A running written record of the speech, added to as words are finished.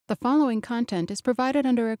The following content is provided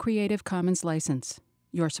under a Creative Commons license.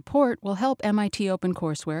 Your support will help MIT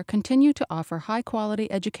OpenCourseware continue to offer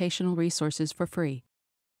high-quality educational resources for free.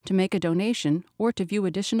 To make a donation or to view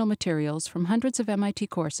additional materials from hundreds of MIT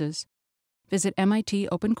courses, visit MIT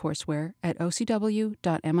OpenCourseware at ocw.mit.edu.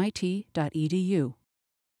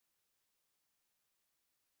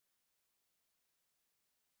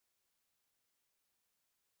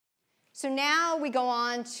 So now we go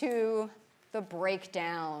on to the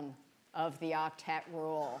breakdown of the octet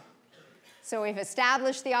rule. So we've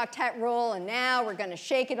established the octet rule, and now we're going to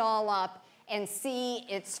shake it all up and see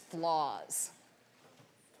its flaws.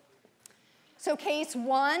 So case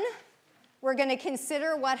one, we're going to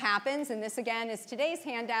consider what happens, and this again is today's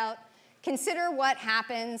handout. Consider what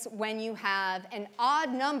happens when you have an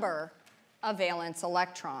odd number of valence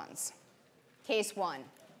electrons. Case one.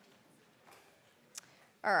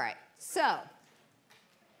 All right, so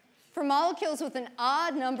for molecules with an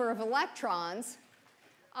odd number of electrons,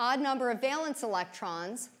 odd number of valence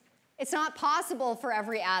electrons, it's not possible for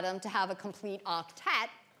every atom to have a complete octet.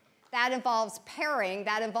 That involves pairing.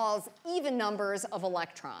 That involves even numbers of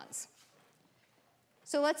electrons.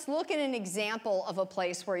 So let's look at an example of a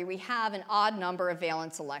place where we have an odd number of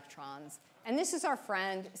valence electrons. And this is our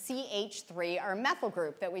friend CH3, our methyl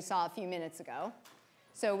group that we saw a few minutes ago.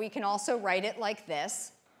 So we can also write it like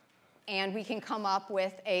this. And we can come up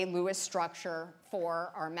with a Lewis structure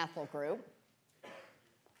for our methyl group.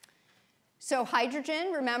 So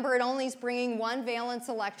hydrogen, remember, it only is bringing one valence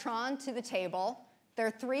electron to the table. There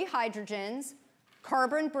are 3 hydrogens.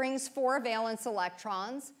 Carbon brings 4 valence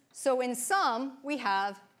electrons. So in sum, we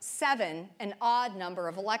have 7, an odd number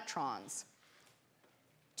of electrons.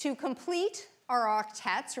 To complete our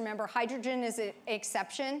octets, remember, hydrogen is an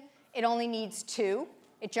exception. It only needs 2.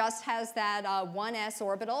 It just has that 1s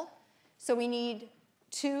orbital. So we need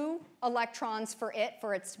 2 electrons for it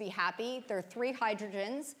to be happy. There are 3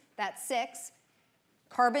 hydrogens. That's 6.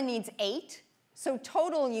 Carbon needs 8. So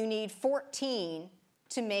total, you need 14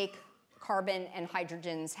 to make carbon and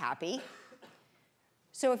hydrogens happy.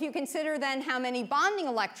 So if you consider then how many bonding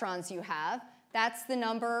electrons you have, that's the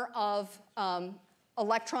number of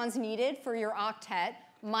electrons needed for your octet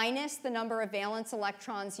minus the number of valence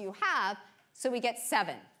electrons you have. So we get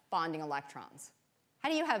 7 bonding electrons. How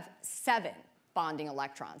do you have 7 bonding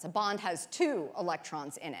electrons? A bond has 2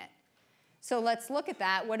 electrons in it. So let's look at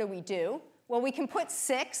that. What do? Well, we can put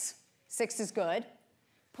 6. 6 is good.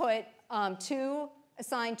 Put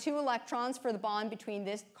assign 2 electrons for the bond between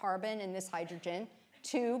this carbon and this hydrogen,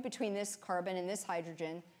 2 between this carbon and this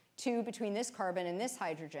hydrogen, 2 between this carbon and this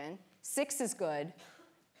hydrogen. 6 is good.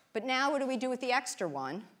 But now what do we do with the extra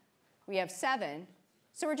one? We have 7.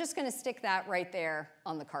 So we're just going to stick that right there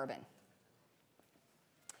on the carbon.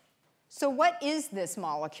 So what is this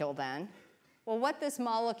molecule then? Well, what this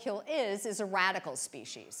molecule is a radical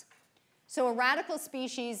species. So a radical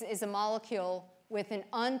species is a molecule with an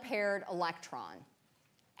unpaired electron.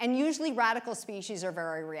 And usually radical species are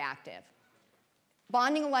very reactive.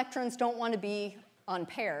 Bonding electrons don't want to be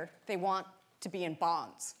unpaired. They want to be in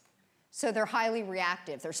bonds. So they're highly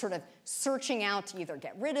reactive. They're sort of searching out to either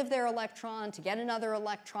get rid of their electron, to get another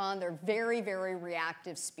electron. They're very, very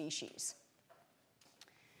reactive species.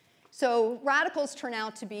 So radicals turn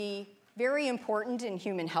out to be very important in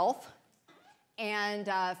human health. And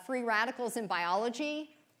free radicals in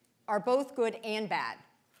biology are both good and bad.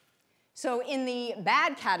 So in the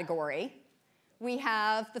bad category, we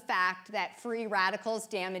have the fact that free radicals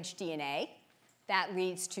damage DNA. That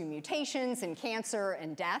leads to mutations and cancer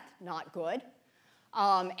and death, not good.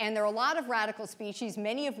 And there are a lot of radical species,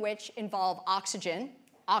 many of which involve oxygen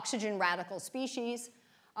radical species.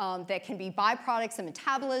 That can be byproducts of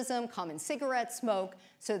metabolism, common cigarette smoke.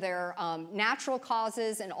 So there are natural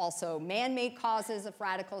causes and also man-made causes of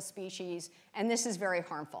radical species, and this is very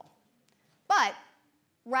harmful. But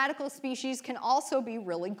radical species can also be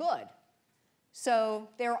really good. So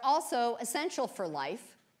they're also essential for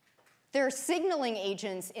life. They're signaling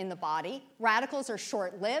agents in the body. Radicals are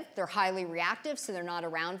short-lived. They're highly reactive, so they're not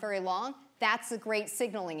around very long. That's a great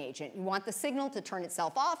signaling agent. You want the signal to turn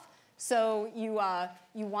itself off. So you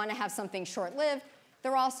want to have something short-lived.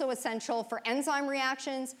 They're also essential for enzyme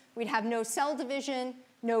reactions. We'd have no cell division,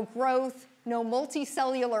 no growth, no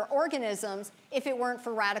multicellular organisms if it weren't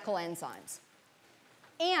for radical enzymes.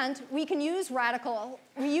 And we use radicals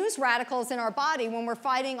in our body when we're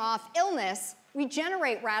fighting off illness. We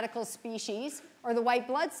generate radical species, or the white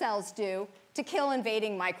blood cells do, to kill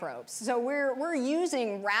invading microbes. So we're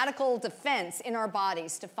using radical defense in our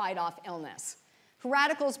bodies to fight off illness.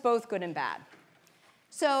 Radicals, both good and bad.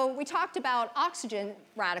 So we talked about oxygen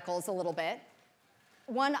radicals a little bit.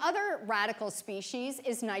 one other radical species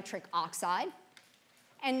is nitric oxide.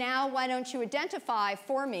 And now why don't you identify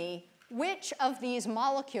for me which of these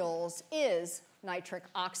molecules is nitric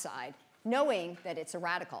oxide, knowing that it's a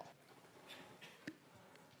radical.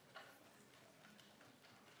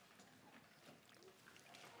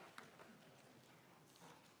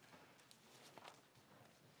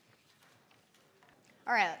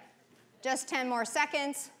 All right, just 10 more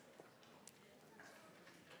seconds.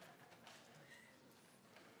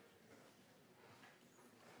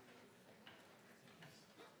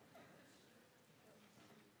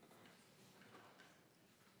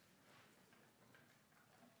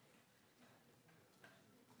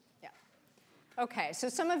 Yeah. Okay, so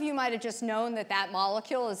some of you might have just known that that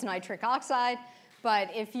molecule is nitric oxide, but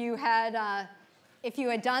if you had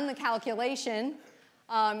done the calculation,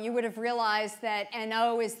 you would have realized that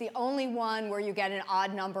NO is the only one where you get an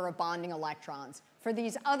odd number of bonding electrons. For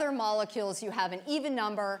these other molecules, you have an even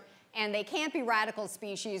number, and they can't be radical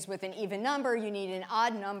species with an even number. You need an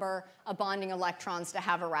odd number of bonding electrons to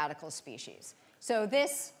have a radical species. So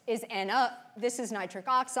this is NO. This is nitric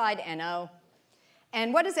oxide, NO.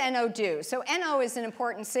 And what does NO do? So NO is an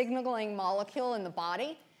important signaling molecule in the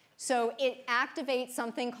body. So it activates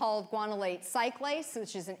something called guanylate cyclase,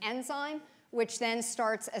 which is an enzyme, which then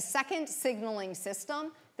starts a second signaling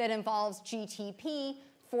system that involves GTP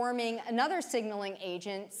forming another signaling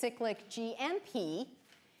agent, cyclic GMP,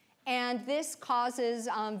 and this causes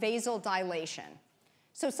vasodilation.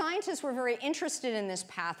 So scientists were very interested in this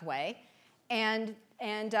pathway, and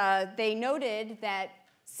they noted that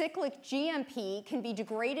cyclic GMP can be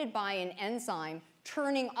degraded by an enzyme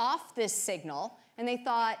turning off this signal, and they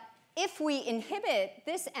thought, if we inhibit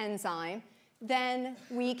this enzyme, then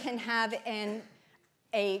we can have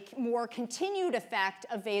a more continued effect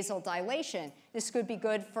of vasodilation. This could be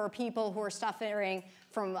good for people who are suffering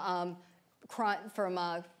from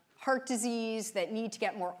heart disease that need to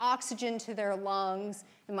get more oxygen to their lungs.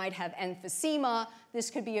 They might have emphysema.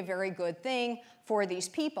 This could be a very good thing for these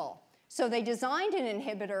people. So they designed an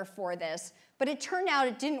inhibitor for this, but it turned out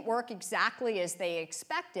it didn't work exactly as they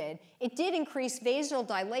expected. It did increase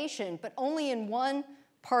vasodilation, but only in one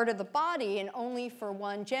part of the body and only for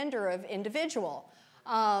one gender of individual.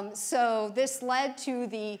 So this led to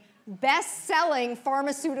the best-selling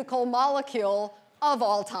pharmaceutical molecule of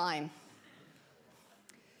all time.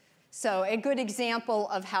 So a good example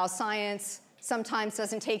of how science sometimes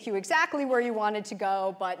doesn't take you exactly where you wanted to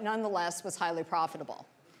go, but nonetheless was highly profitable.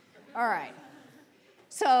 All right.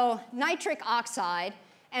 So nitric oxide,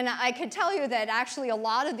 and I could tell you that actually a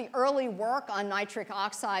lot of the early work on nitric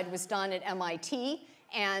oxide was done at MIT,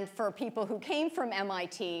 and for people who came from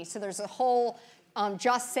MIT, so there's a whole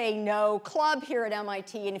Just Say No club here at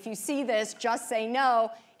MIT, and if you see this, Just Say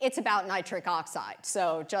No, it's about nitric oxide.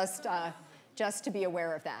 So just to be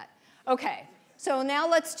aware of that. Okay, so now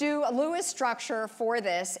let's do a Lewis structure for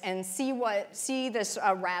this and see this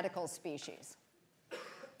radical species.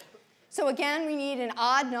 So again, we need an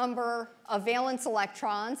odd number of valence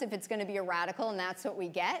electrons if it's going to be a radical, and that's what we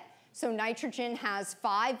get. So nitrogen has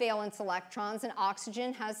 5 valence electrons, and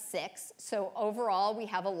oxygen has 6. So overall, we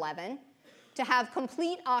have 11. To have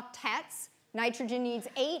complete octets, nitrogen needs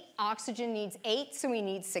 8, oxygen needs 8, so we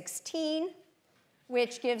need 16,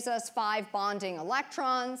 which gives us 5 bonding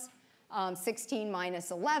electrons. 16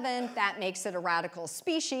 minus 11, that makes it a radical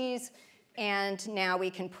species. And now we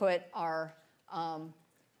can put our,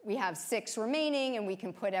 we have 6 remaining, and we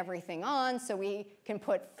can put everything on. So we can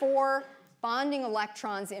put 4 bonding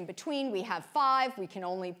electrons in between. We have 5. We can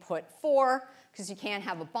only put 4 because you can't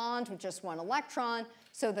have a bond with just 1 electron.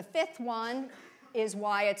 So the 5th one is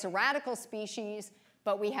why it's a radical species,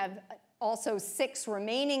 but we have also 6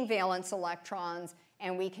 remaining valence electrons,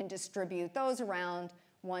 and we can distribute those around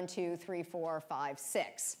 1, 2, 3, 4, 5,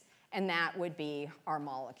 6. And that would be our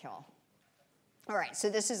molecule. All right, so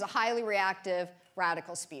this is a highly reactive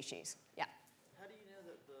radical species. Yeah? How do you know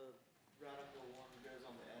that the radical one goes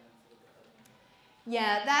on the end instead of the other?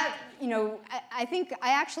 Yeah, that, you know, I think I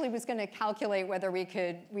actually was going to calculate whether we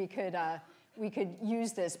could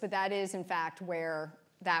use this, but that is, in fact, where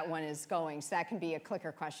that one is going. So that can be a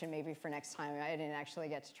clicker question maybe for next time. I didn't actually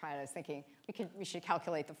get to try it. I was thinking we should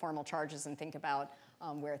calculate the formal charges and think about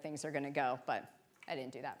where things are going to go, but I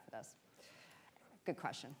didn't do that for this. Good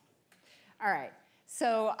question. All right,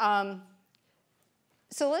 so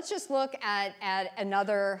let's just look at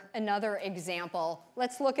another example.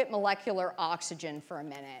 Let's look at molecular oxygen for a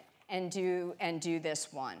minute and do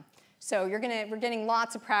this one. So we're getting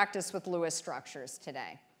lots of practice with Lewis structures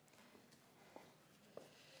today.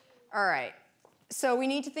 All right, so we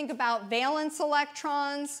need to think about valence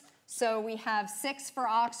electrons. So we have 6 for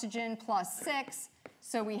oxygen plus 6.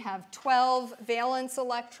 So we have 12 valence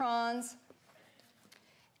electrons,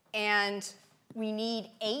 and we need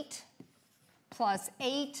 8 plus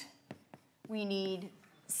 8. We need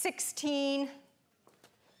 16.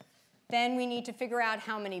 Then we need to figure out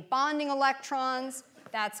how many bonding electrons.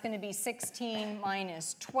 That's going to be 16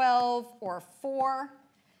 minus 12, or 4.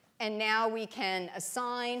 And now we can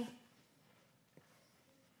assign.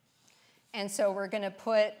 And so we're going to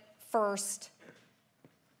put first,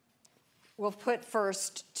 we'll put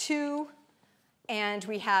first 2, and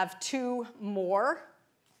we have 2 more.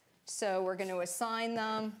 So we're going to assign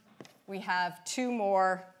them. We have 2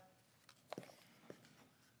 more.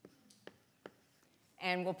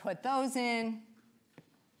 And we'll put those in.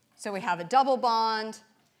 So we have a double bond.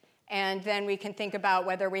 And then we can think about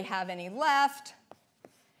whether we have any left.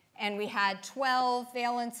 And we had 12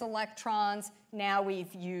 valence electrons. Now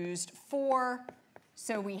we've used 4.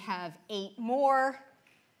 So we have 8 more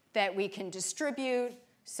that we can distribute.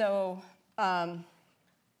 So we're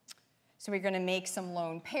going to make some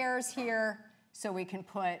lone pairs here. So we can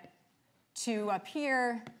put 2 up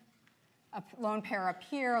here, a lone pair up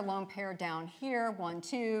here, a lone pair down here, 1,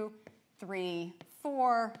 2, 3,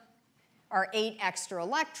 4, our 8 extra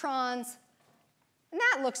electrons. And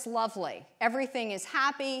that looks lovely. Everything is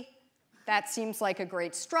happy. That seems like a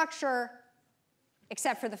great structure,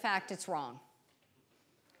 except for the fact it's wrong.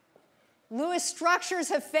 Lewis structures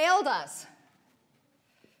have failed us.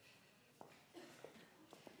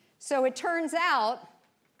 So it turns out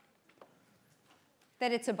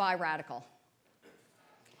that it's a biradical.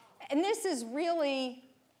 And this is really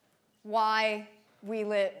why we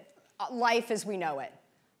live life as we know it.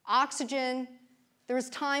 Oxygen, there was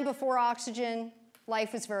time before oxygen.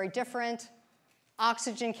 Life was very different.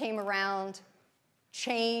 Oxygen came around,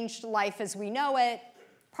 changed life as we know it,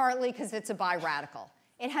 partly because it's a biradical.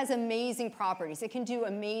 It has amazing properties. It can do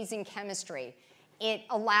amazing chemistry. It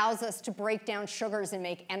allows us to break down sugars and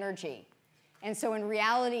make energy. And so in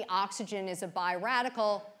reality, oxygen is a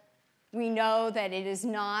biradical. We know that it is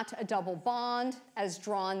not a double bond, as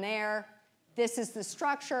drawn there. This is the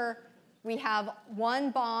structure. We have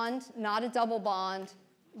 1 bond, not a double bond,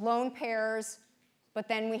 lone pairs, but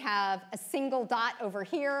then we have a single dot over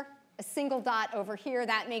here, a single dot over here.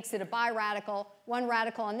 That makes it a biradical. 1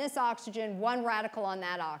 radical on this oxygen, 1 radical on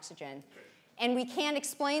that oxygen. And we can't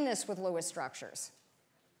explain this with Lewis structures.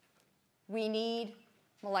 We need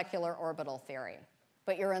molecular orbital theory.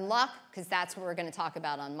 But you're in luck, because that's what we're going to talk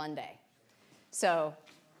about on Monday. So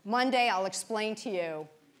Monday, I'll explain to you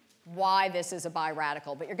why this is a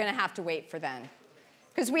biradical, but you're going to have to wait for then,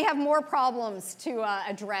 because we have more problems to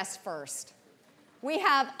address first. We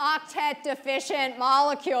have octet-deficient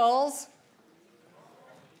molecules.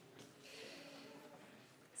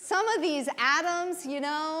 Some of these atoms, you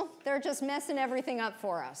know, they're just messing everything up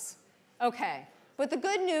for us. OK, but the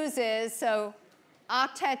good news is, so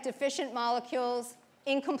octet-deficient molecules,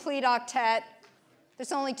 incomplete octet.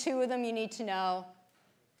 There's only 2 of them you need to know,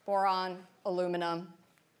 boron, aluminum.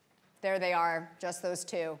 There they are, just those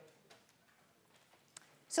 2.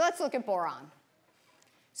 So let's look at boron.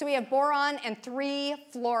 So we have boron and 3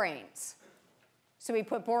 fluorines. So we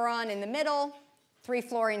put boron in the middle, 3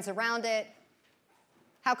 fluorines around it.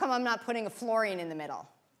 How come I'm not putting a fluorine in the middle?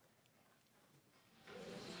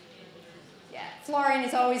 Yeah, fluorine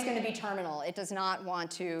is always going to be terminal. It does not want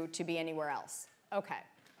to be anywhere else. OK.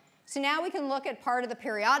 So now we can look at part of the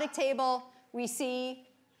periodic table. We see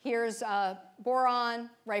here's boron,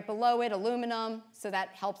 right below it, aluminum. So that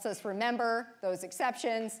helps us remember those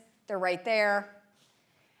exceptions. They're right there.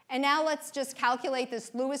 And now let's just calculate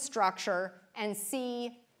this Lewis structure and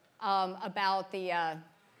see about the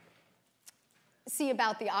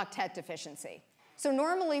octet deficiency. So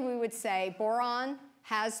normally we would say boron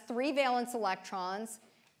has 3 valence electrons,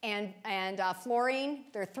 and fluorine,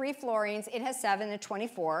 there are 3 fluorines. It has 7 and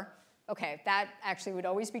 24. OK, that actually would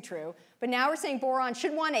always be true. But now we're saying boron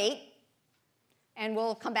should want 8. And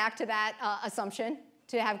we'll come back to that assumption.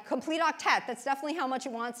 To have complete octet, that's definitely how much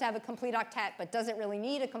it wants to have a complete octet, but doesn't really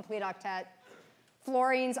need a complete octet.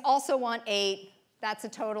 Fluorines also want 8. That's a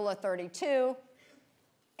total of 32.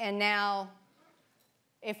 And now,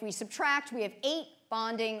 if we subtract, we have 8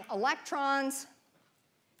 bonding electrons.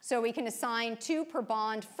 So we can assign 2 per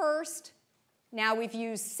bond first. Now we've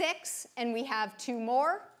used 6, and we have 2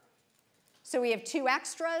 more. So we have 2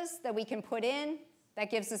 extras that we can put in. That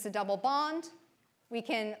gives us a double bond. We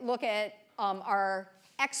can look at our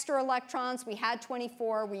extra electrons. We had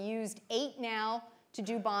 24. We used 8 now to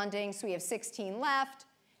do bonding, so we have 16 left.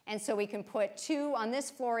 And so we can put 2 on this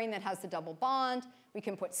fluorine that has the double bond. We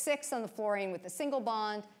can put 6 on the fluorine with the single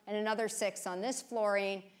bond, and another 6 on this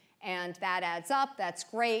fluorine. And that adds up. That's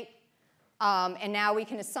great. And now we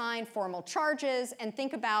can assign formal charges and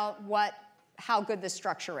think about how good the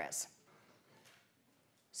structure is.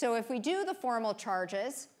 So if we do the formal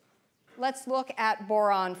charges, let's look at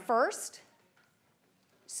boron first.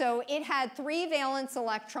 So it had 3 valence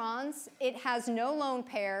electrons, it has no lone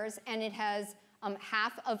pairs, and it has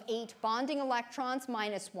half of 8 bonding electrons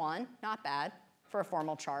minus 1. Not bad for a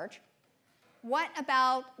formal charge. What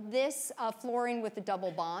about this fluorine with the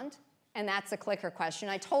double bond? And that's a clicker question.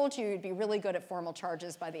 I told you you'd be really good at formal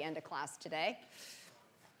charges by the end of class today.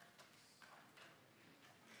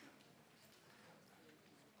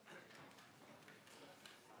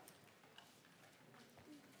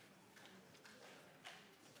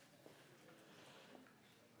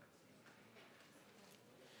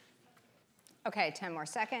 OK, 10 more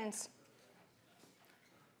seconds.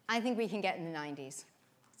 I think we can get in the 90s.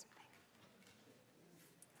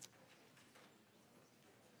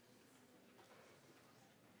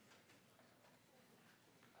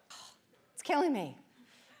 It's killing me.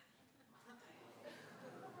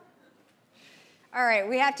 All right,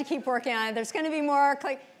 we have to keep working on it. There's going to be more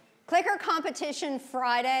clicker competition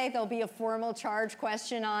Friday. There'll be a formal charge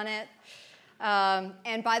question on it.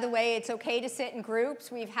 And by the way, it's OK to sit in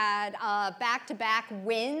groups. We've had back-to-back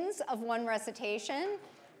wins of one recitation.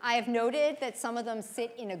 I have noted that some of them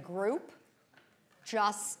sit in a group.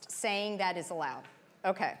 Just saying that is allowed.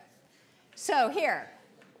 OK. So here,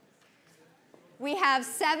 we have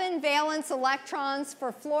 7 valence electrons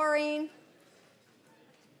for fluorine.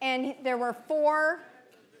 And there were 4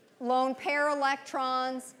 lone pair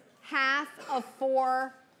electrons, half of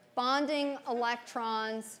 4 bonding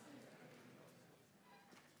electrons.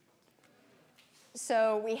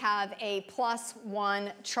 So we have a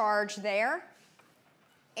 +1 charge there.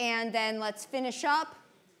 And then let's finish up.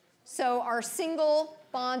 So our single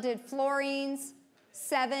bonded fluorines,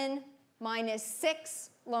 7 minus 6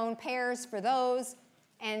 lone pairs for those.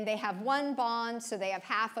 And they have 1 bond, so they have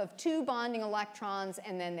half of 2 bonding electrons,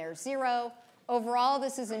 and then there's 0. Overall,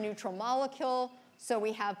 this is a neutral molecule. So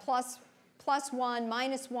we have +1,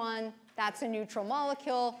 -1. That's a neutral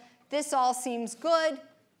molecule. This all seems good,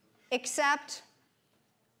 except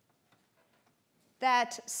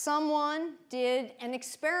that someone did an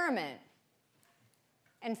experiment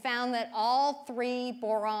and found that all 3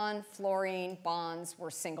 boron-fluorine bonds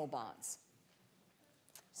were single bonds.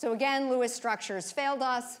 So again, Lewis structures failed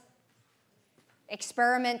us.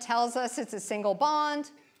 Experiment tells us it's a single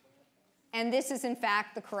bond. And this is, in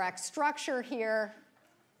fact, the correct structure here.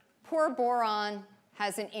 Poor boron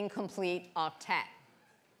has an incomplete octet.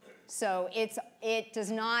 So it does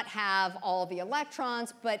not have all the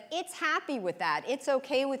electrons, but it's happy with that. It's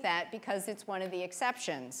OK with that because it's one of the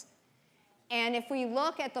exceptions. And if we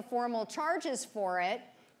look at the formal charges for it,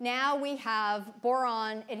 now we have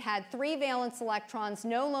boron. It had 3 valence electrons,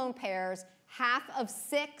 no lone pairs, half of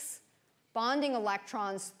 6 bonding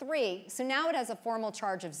electrons, 3. So now it has a formal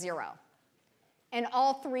charge of 0. And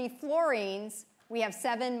all 3 fluorines, we have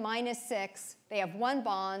 7 minus 6. They have 1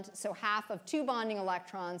 bond, so half of 2 bonding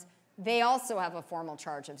electrons. They also have a formal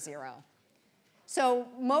charge of 0. So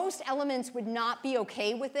most elements would not be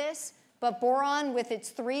OK with this, but boron, with its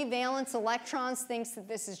 3 valence electrons, thinks that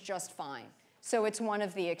this is just fine. So it's one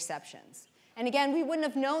of the exceptions. And again, we wouldn't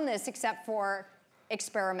have known this except for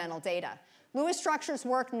experimental data. Lewis structures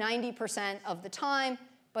work 90% of the time,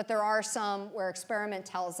 but there are some where experiment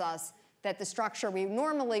tells us that the structure we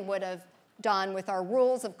normally would have done with our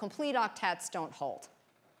rules of complete octets don't hold.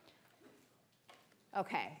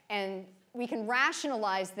 OK, and we can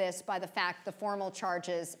rationalize this by the fact the formal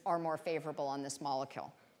charges are more favorable on this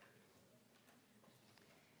molecule.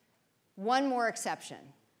 One more exception.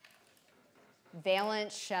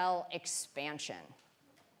 Valence shell expansion.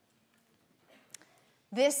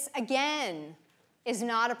 This, again, is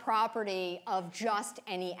not a property of just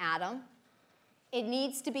any atom. It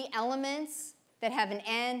needs to be elements that have an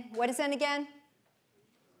N. What is N again?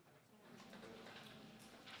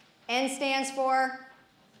 N stands for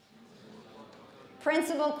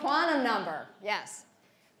principal quantum number. Yes.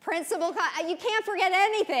 You can't forget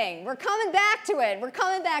anything. We're coming back to it. We're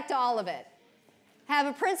coming back to all of it. Have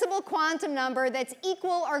a principal quantum number that's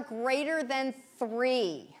equal or greater than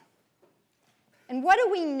 3. And what do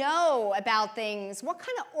we know about things? What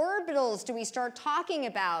kind of orbitals do we start talking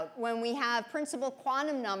about when we have principal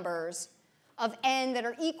quantum numbers of n that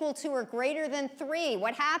are equal to or greater than 3?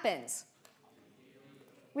 What happens?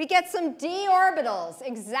 We get some d orbitals.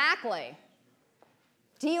 Exactly.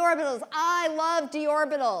 D orbitals. I love d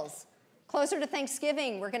orbitals. Closer to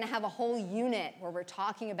Thanksgiving, we're going to have a whole unit where we're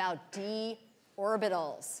talking about d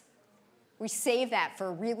orbitals. We save that for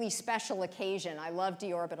a really special occasion. I love d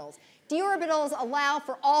orbitals. D orbitals allow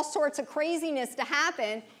for all sorts of craziness to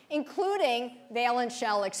happen, including valence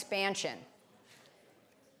shell expansion.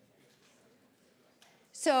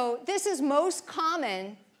 So this is most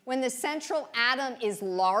common when the central atom is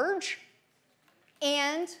large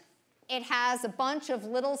and it has a bunch of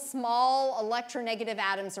little small electronegative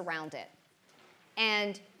atoms around it.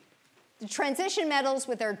 And the transition metals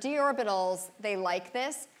with their d orbitals, they like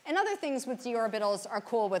this. And other things with d orbitals are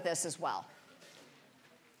cool with this as well.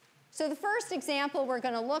 So the first example we're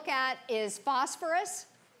going to look at is phosphorus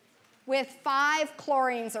with 5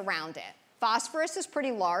 chlorines around it. Phosphorus is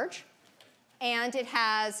pretty large, and it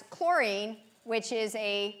has chlorine, which is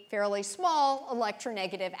a fairly small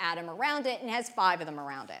electronegative atom around it, and has 5 of them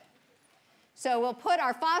around it. So we'll put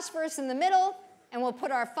our phosphorus in the middle, and we'll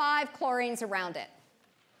put our 5 chlorines around it.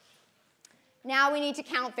 Now we need to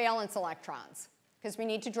count valence electrons, because we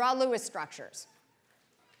need to draw Lewis structures.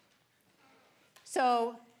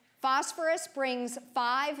 So phosphorus brings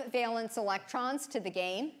 5 valence electrons to the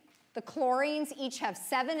game. The chlorines each have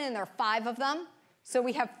 7, and there are 5 of them. So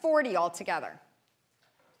we have 40 altogether.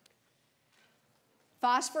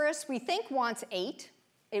 Phosphorus, we think, wants 8.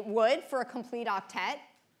 It would for a complete octet.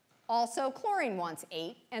 Also, chlorine wants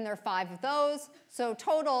 8, and there are 5 of those. So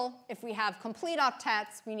total, if we have complete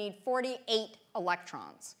octets, we need 48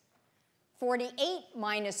 electrons. 48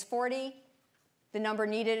 minus 40, the number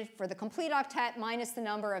needed for the complete octet minus the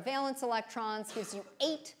number of valence electrons gives you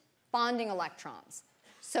 8 bonding electrons.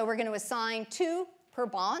 So we're going to assign 2 per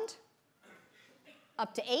bond,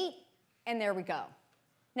 up to 8, and there we go.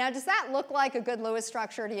 Now, does that look like a good Lewis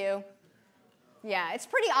structure to you? Yeah, it's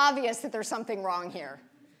pretty obvious that there's something wrong here.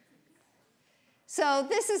 So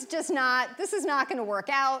this is not going to work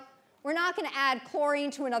out. We're not going to add chlorine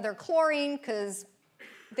to another chlorine because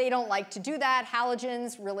they don't like to do that.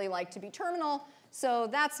 Halogens really like to be terminal, so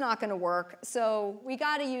that's not going to work. So we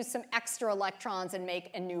got to use some extra electrons and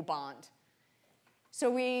make a new bond. So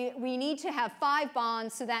we need to have 5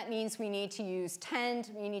 bonds, so that means we need to use 10.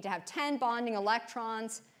 We need to have 10 bonding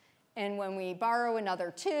electrons. And when we borrow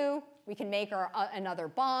another 2, we can make another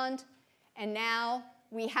bond. And now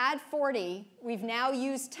we had 40. We've now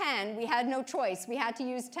used 10. We had no choice. We had to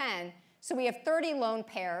use 10. So we have 30 lone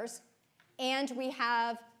pairs. And we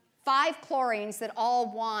have 5 chlorines that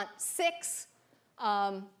all want 6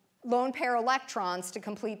 lone pair electrons to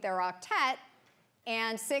complete their octet.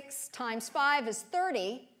 And 6 times 5 is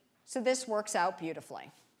 30, so this works out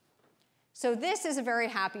beautifully. So this is a very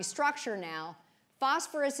happy structure now.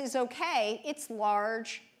 Phosphorus is OK. It's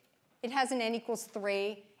large. It has an n equals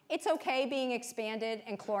 3. It's OK being expanded,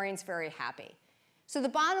 and chlorine's very happy. So the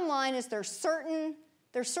bottom line is there's certain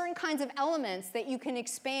kinds of elements that you can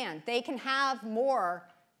expand. They can have more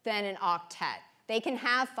than an octet. They can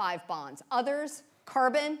have 5 bonds. Others,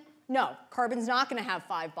 carbon, no, carbon's not going to have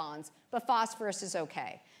 5 bonds, but phosphorus is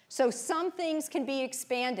OK. So some things can be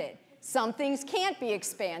expanded. Some things can't be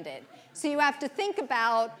expanded. So you have to think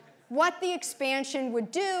about what the expansion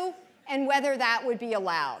would do and whether that would be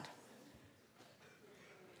allowed.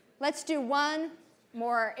 Let's do one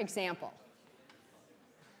more example.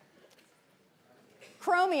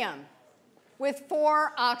 Chromium with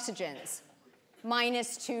 4 oxygens,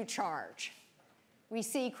 minus 2 charge. We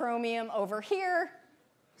see chromium over here.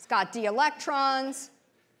 It's got d electrons.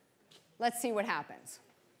 Let's see what happens.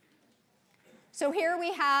 So here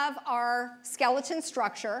we have our skeleton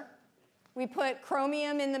structure. We put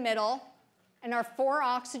chromium in the middle and our 4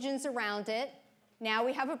 oxygens around it. Now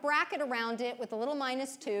we have a bracket around it with a little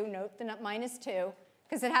minus 2. Note the minus 2,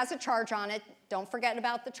 because it has a charge on it. Don't forget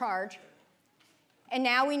about the charge. And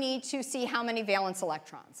now we need to see how many valence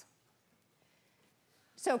electrons.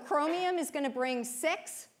 So chromium is going to bring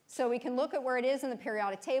 6. So we can look at where it is in the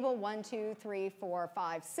periodic table. 1, 2, 3, 4,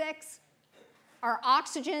 5, 6. Our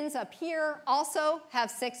oxygens up here also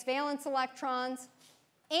have 6 valence electrons.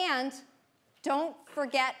 And don't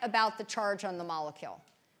forget about the charge on the molecule.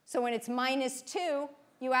 So when it's minus 2,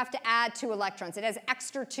 you have to add 2 electrons. It has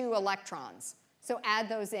extra 2 electrons. So add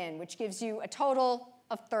those in, which gives you a total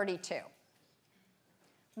of 32.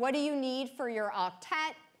 What do you need for your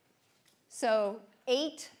octet? So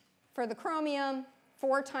 8 for the chromium,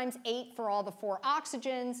 4 times 8 for all the 4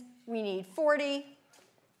 oxygens. We need 40.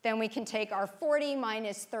 Then we can take our 40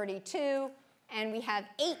 minus 32, and we have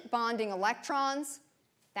 8 bonding electrons.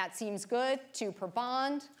 That seems good, 2 per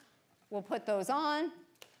bond. We'll put those on.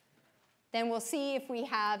 Then we'll see if we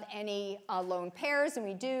have any lone pairs, and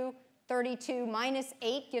we do. 32 minus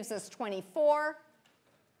 8 gives us 24.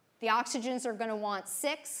 The oxygens are going to want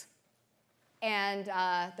 6, and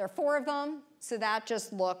there are 4 of them, so that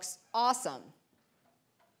just looks awesome.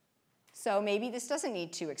 So maybe this doesn't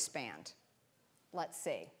need to expand. Let's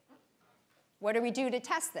see. What do we do to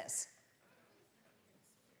test this?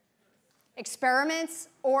 Experiments,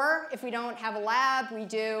 or if we don't have a lab, we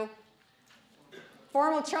do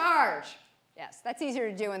formal charge. Yes, that's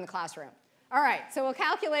easier to do in the classroom. All right, so we'll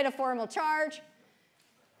calculate a formal charge.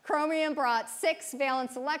 Chromium brought 6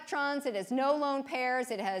 valence electrons. It has no lone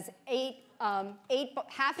pairs. It has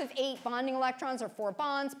half of 8 bonding electrons, or 4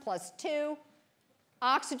 bonds, plus 2.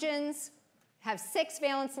 Oxygens have 6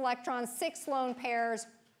 valence electrons, 6 lone pairs,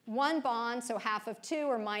 1 bond, so half of 2,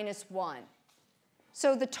 or minus 1.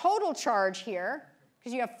 So the total charge here,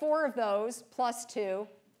 because you have 4 of those plus 2,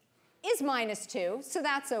 is minus 2, so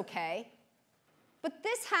that's OK. But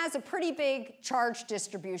this has a pretty big charge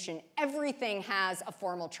distribution. Everything has a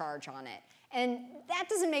formal charge on it. And that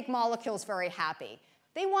doesn't make molecules very happy.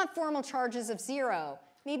 They want formal charges of 0,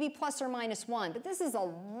 maybe plus or minus 1. But this is a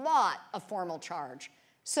lot of formal charge.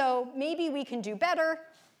 So maybe we can do better.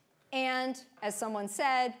 And as someone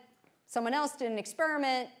said, someone else did an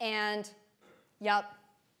experiment, and yep,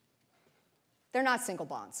 they're not single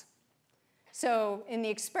bonds. So in the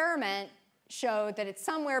experiment, showed that it's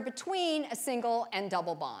somewhere between a single and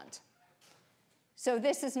double bond. So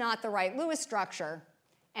this is not the right Lewis structure.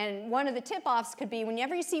 And one of the tip-offs could be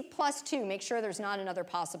whenever you see plus 2, make sure there's not another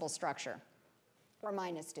possible structure, or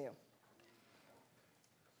minus 2.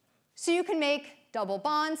 So you can make double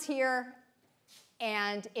bonds here.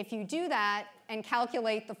 And if you do that and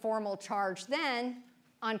calculate the formal charge then,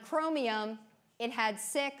 on chromium, it had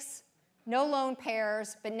 6, no lone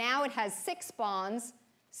pairs, but now it has 6 bonds.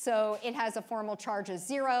 So it has a formal charge of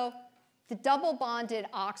 0. The double bonded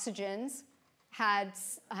oxygens had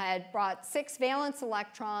brought 6 valence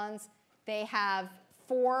electrons. They have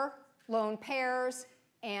 4 lone pairs,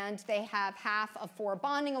 and they have half of 4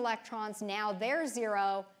 bonding electrons. Now they're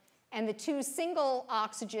 0. And the 2 single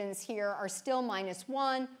oxygens here are still minus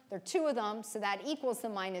 1. There are 2 of them, so that equals the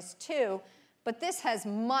minus 2. But this has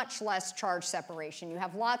much less charge separation. You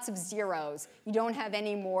have lots of zeros. You don't have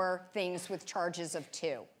any more things with charges of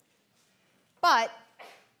 2. But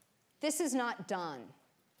this is not done.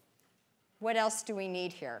 What else do we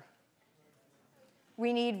need here?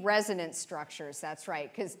 We need resonance structures, that's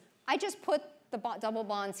right, because I just put the double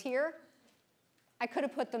bonds here. I could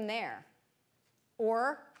have put them there.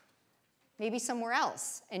 Or maybe somewhere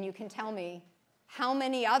else, and you can tell me how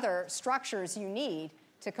many other structures you need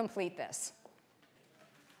to complete this.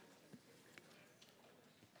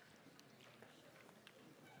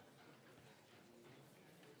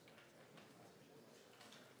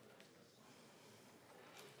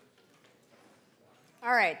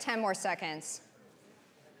 All right, 10 more seconds.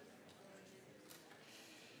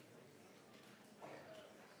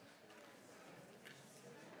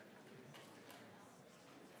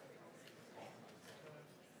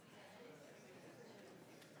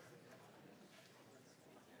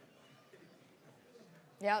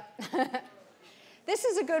 Yep. This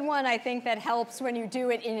is a good one, I think, that helps when you do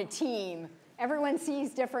it in a team. Everyone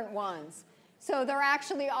sees different ones. So there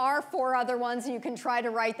actually are 4 other ones. You can try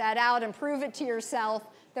to write that out and prove it to yourself.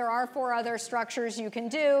 There are 4 other structures you can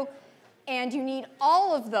do. And you need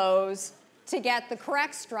all of those to get the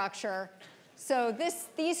correct structure. So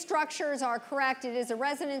these structures are correct. It is a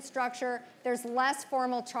resonance structure. There's less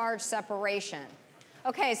formal charge separation.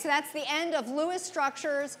 OK, so that's the end of Lewis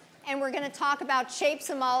structures. And we're going to talk about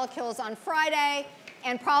shapes of molecules on Friday.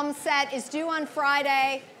 And problem set is due on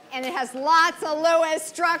Friday. And it has lots of Lewis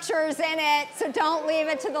structures in it, so don't leave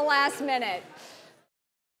it to the last minute.